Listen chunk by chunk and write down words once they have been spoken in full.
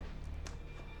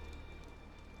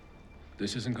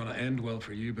This isn't gonna end well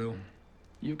for you, Bill.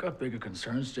 You've got bigger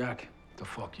concerns, Jack. The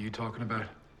fuck are you talking about?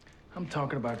 I'm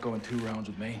talking about going 2 rounds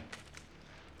with me.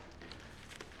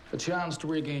 A chance to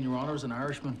regain your honor as an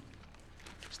Irishman.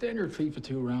 Stay on your feet for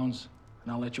 2 rounds,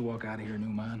 and I'll let you walk out of here a new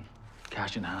man.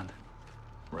 Cash in hand.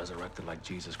 Resurrected like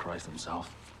Jesus Christ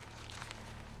himself.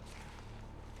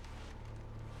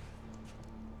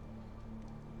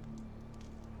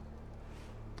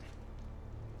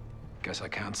 Guess I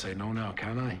can't say no now,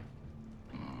 can I?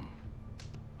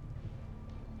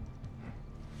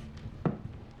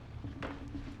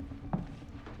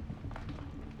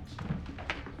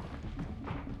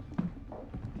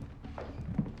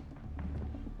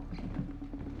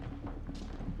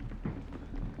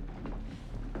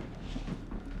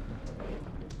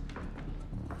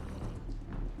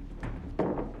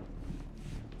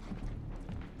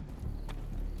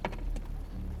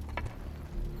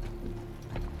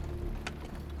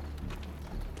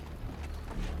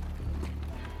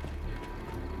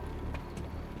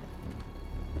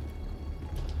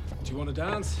 Do you want to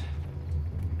dance?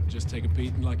 Just take a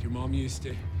beating like your mom used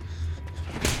to.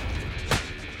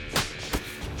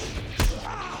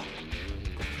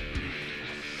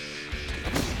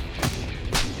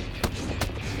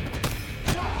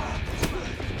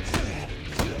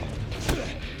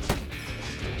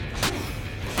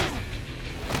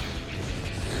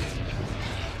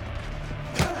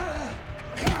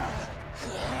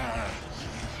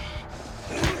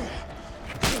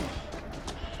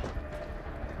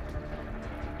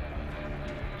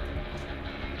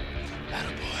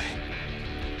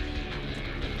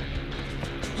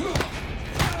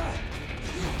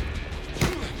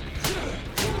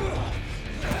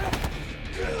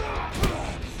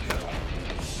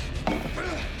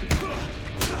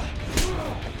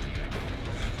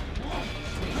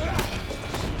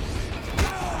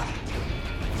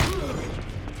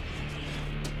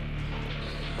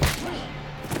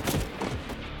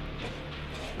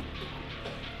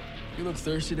 You look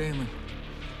thirsty, Damon.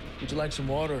 Would you like some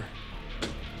water?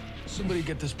 Somebody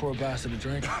get this poor bastard a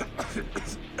drink. Here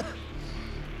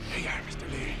you are,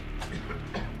 Mr. Leary.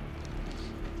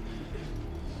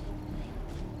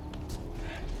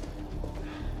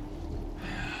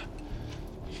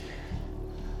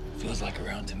 Feels like a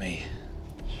round to me.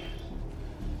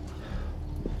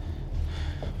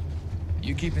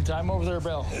 You keeping time over there,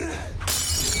 Bill?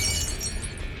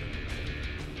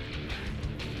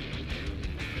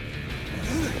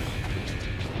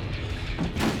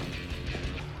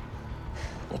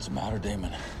 What's the matter,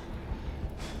 Damon?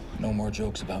 No more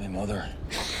jokes about me mother.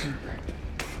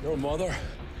 Your mother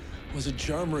was a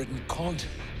germ-ridden cunt.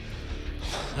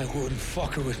 I wouldn't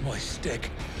fuck her with my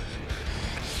stick.